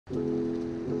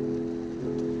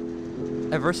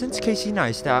Ever since Casey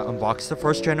Neistat unboxed the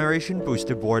first generation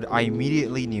boosted board, I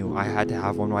immediately knew I had to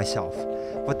have one myself,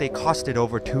 but they costed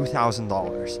over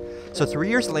 $2,000. So 3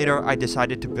 years later, I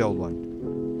decided to build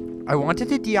one. I wanted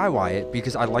to DIY it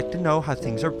because I like to know how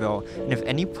things are built, and if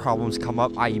any problems come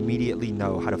up, I immediately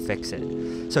know how to fix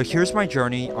it. So here's my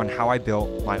journey on how I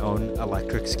built my own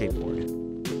electric skateboard.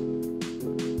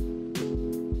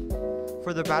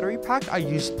 For the battery pack, I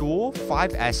used dual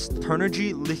 5S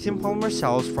Turnergy lithium polymer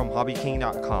cells from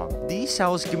hobbyking.com. These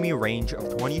cells give me a range of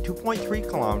 22.3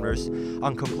 kilometers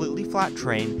on completely flat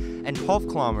terrain and 12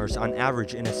 kilometers on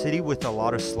average in a city with a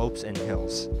lot of slopes and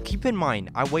hills. Keep in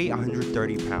mind, I weigh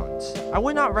 130 pounds. I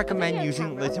would not recommend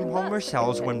using lithium polymer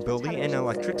cells when building an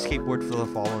electric skateboard for the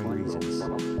following reasons.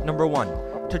 Number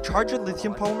 1. To charge a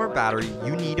lithium polymer battery,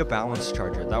 you need a balance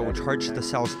charger that will charge the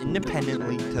cells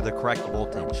independently to the correct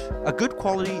voltage. A good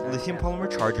quality lithium polymer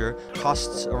charger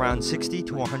costs around $60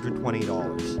 to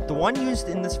 $120. The one used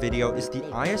in this video is the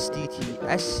ISDT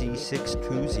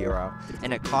SC620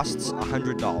 and it costs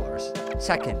 $100.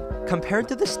 Second, compared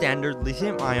to the standard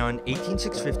lithium-ion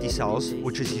 18650 cells,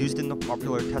 which is used in the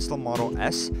popular Tesla Model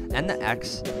S and the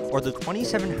X, or the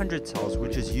 2700 cells,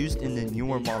 which is used in the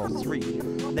newer Model 3,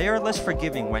 they are less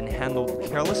forgiving when handled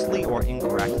carelessly or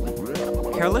incorrectly.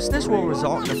 Carelessness will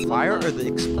result in a fire or the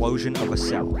explosion of a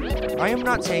cell. I am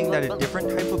not saying that a different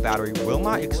type of battery will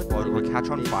not explode or catch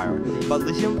on fire, but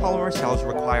lithium polymer cells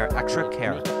require extra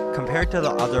care compared to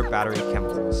the other battery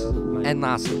chemicals. And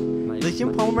lastly,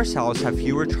 lithium polymer cells have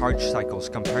fewer charge cycles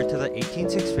compared to the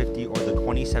 18650 or the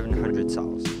 2700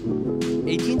 cells.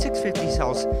 18650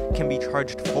 cells can be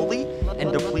charged fully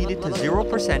and depleted to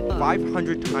 0%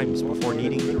 500 times before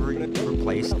needing to be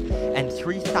replaced, and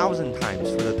 3,000 times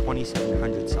for the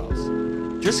 2700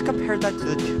 cells. Just compare that to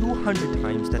the 200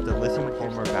 times that the lithium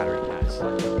polymer battery has.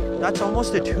 That's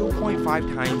almost a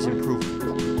 2.5 times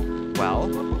improvement. Well,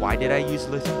 why did I use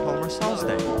lithium polymer cells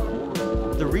then?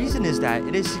 The reason is that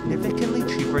it is significantly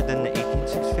cheaper than the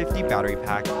 18650 battery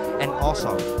pack, and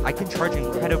also, I can charge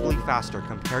incredibly faster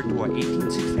compared to a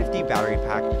 18650 battery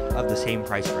pack of the same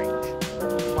price range.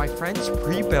 My friend's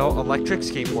pre-built electric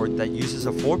skateboard that uses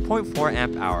a 4.4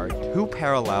 amp hour, 2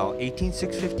 parallel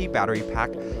 18650 battery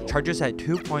pack charges at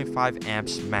 2.5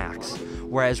 amps max,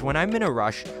 whereas when I'm in a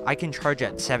rush, I can charge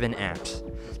at 7 amps.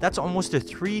 That's almost a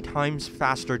 3 times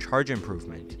faster charge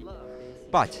improvement.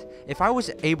 But if I was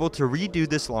able to redo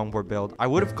this longboard build, I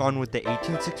would have gone with the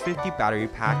 18650 battery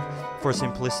pack for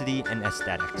simplicity and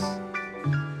aesthetics.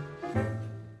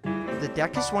 The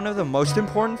deck is one of the most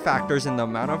important factors in the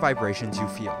amount of vibrations you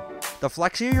feel. The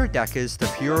flexier your deck is, the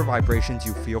fewer vibrations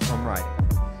you feel from riding.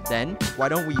 Then, why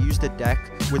don't we use the deck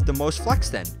with the most flex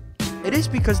then? It is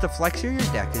because the flexier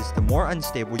your deck is, the more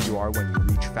unstable you are when you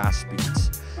reach fast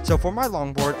speeds. So for my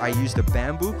longboard, I used a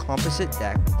bamboo composite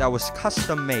deck that was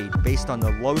custom made based on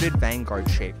the loaded Vanguard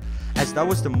shape, as that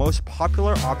was the most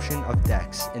popular option of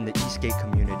decks in the e-skate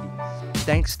community,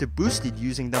 thanks to Boosted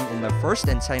using them in the first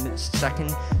and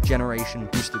second generation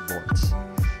boosted boards.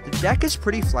 The deck is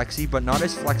pretty flexy, but not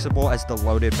as flexible as the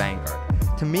loaded Vanguard.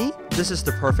 To me, this is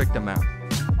the perfect amount.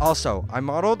 Also, I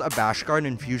modeled a bash guard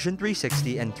in Fusion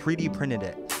 360 and 3D printed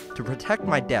it to protect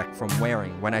my deck from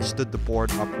wearing when I stood the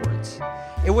board upwards.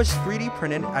 It was 3D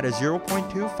printed at a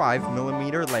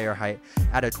 0.25mm layer height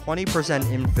at a 20%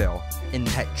 infill in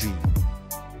PETG.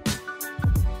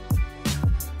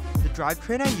 The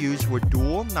drivetrain I used were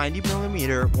dual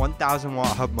 90mm 1000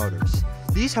 watt hub motors.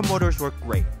 These hub motors work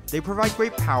great. They provide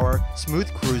great power,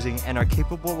 smooth cruising, and are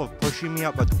capable of pushing me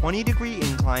up a 20-degree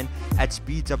incline at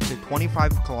speeds up to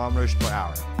 25 kilometers per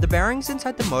hour. The bearings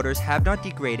inside the motors have not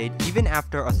degraded even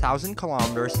after 1,000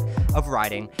 kilometers of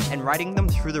riding and riding them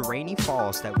through the rainy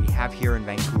falls that we have here in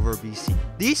Vancouver, BC.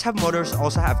 These hub motors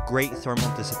also have great thermal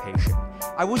dissipation.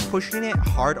 I was pushing it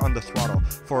hard on the throttle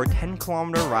for a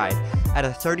 10-kilometer ride at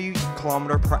a 30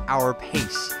 kilometer per hour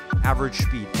pace average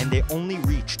speed, and they only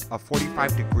reached a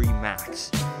 45-degree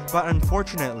max. But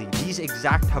unfortunately, these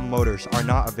exact hub motors are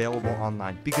not available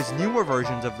online because newer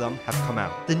versions of them have come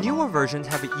out. The newer versions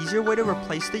have an easier way to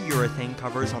replace the urethane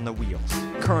covers on the wheels.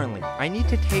 Currently, I need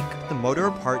to take the motor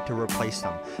apart to replace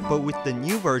them, but with the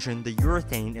new version, the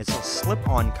urethane is a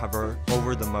slip-on cover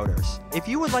over the motors. If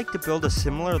you would like to build a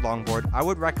similar longboard, I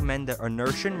would recommend the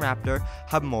Inertian Raptor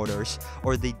hub motors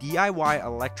or the DIY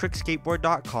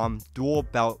electricskateboard.com dual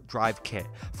belt drive kit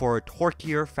for a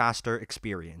torquier, faster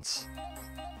experience.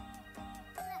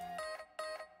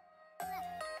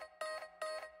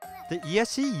 The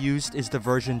ESC used is the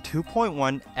version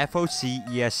 2.1 FOC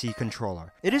ESC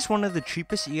controller. It is one of the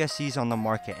cheapest ESCs on the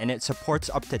market and it supports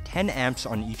up to 10 amps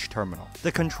on each terminal.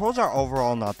 The controls are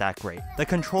overall not that great. The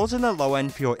controls in the low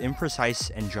end feel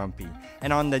imprecise and jumpy,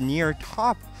 and on the near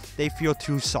top, they feel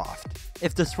too soft.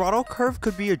 If the throttle curve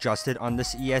could be adjusted on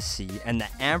this ESC and the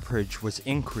amperage was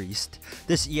increased,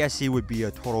 this ESC would be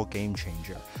a total game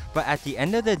changer. But at the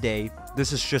end of the day,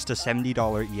 this is just a $70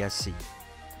 ESC.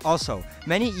 Also,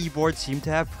 many e-boards seem to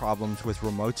have problems with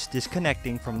remotes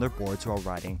disconnecting from their boards while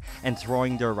riding and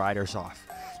throwing their riders off.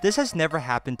 This has never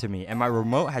happened to me and my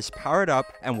remote has powered up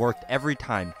and worked every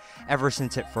time, ever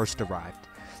since it first arrived.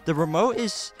 The remote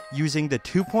is using the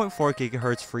 2.4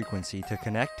 GHz frequency to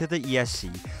connect to the ESC,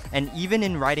 and even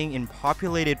in riding in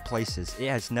populated places, it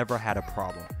has never had a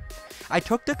problem. I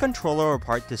took the controller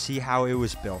apart to see how it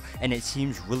was built, and it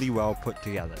seems really well put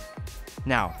together.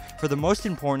 Now, for the most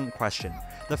important question.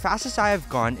 The fastest I have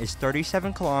gone is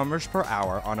 37 km per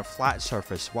hour on a flat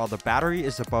surface while the battery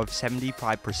is above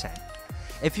 75%.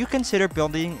 If you consider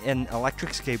building an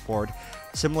electric skateboard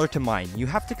similar to mine, you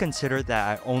have to consider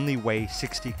that I only weigh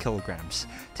 60 kilograms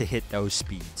to hit those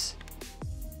speeds.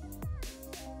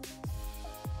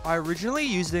 I originally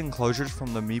used the enclosures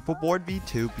from the Board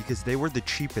V2 because they were the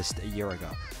cheapest a year ago.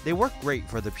 They worked great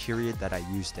for the period that I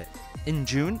used it. In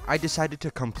June, I decided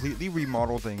to completely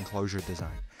remodel the enclosure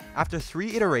design. After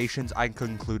 3 iterations, I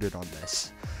concluded on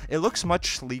this. It looks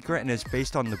much sleeker and is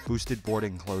based on the boosted board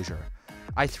enclosure.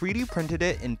 I 3D printed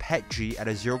it in PETG at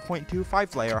a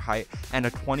 0.25 layer height and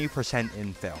a 20%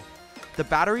 infill. The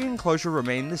battery enclosure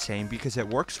remained the same because it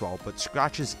works well but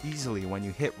scratches easily when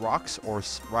you hit rocks or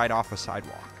ride off a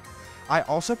sidewalk. I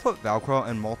also put Velcro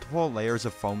and multiple layers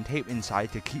of foam tape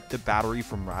inside to keep the battery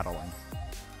from rattling.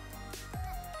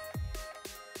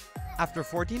 After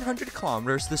 1400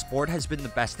 kilometers, this board has been the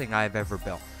best thing I have ever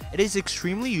built. It is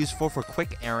extremely useful for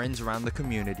quick errands around the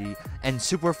community and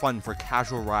super fun for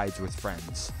casual rides with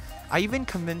friends. I even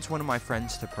convinced one of my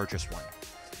friends to purchase one.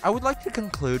 I would like to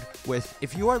conclude with,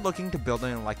 if you are looking to build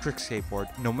an electric skateboard,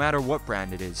 no matter what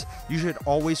brand it is, you should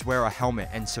always wear a helmet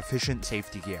and sufficient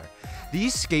safety gear.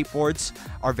 These skateboards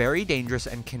are very dangerous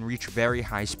and can reach very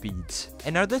high speeds.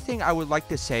 Another thing I would like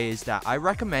to say is that I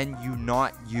recommend you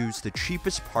not use the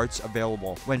cheapest parts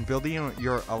available when building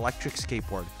your electric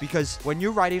skateboard, because when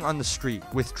you're riding on the street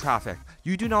with traffic,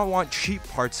 you do not want cheap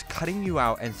parts cutting you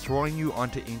out and throwing you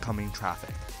onto incoming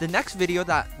traffic. The next video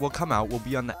that will come out will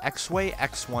be on the X-Way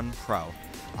X1 Pro.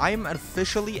 I am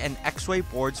officially an X-Way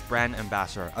Boards brand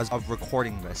ambassador as of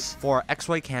recording this for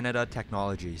X-Way Canada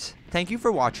Technologies. Thank you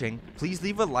for watching. Please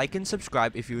leave a like and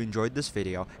subscribe if you enjoyed this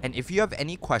video, and if you have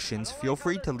any questions, feel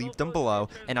free to leave them below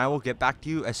and I will get back to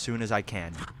you as soon as I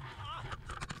can.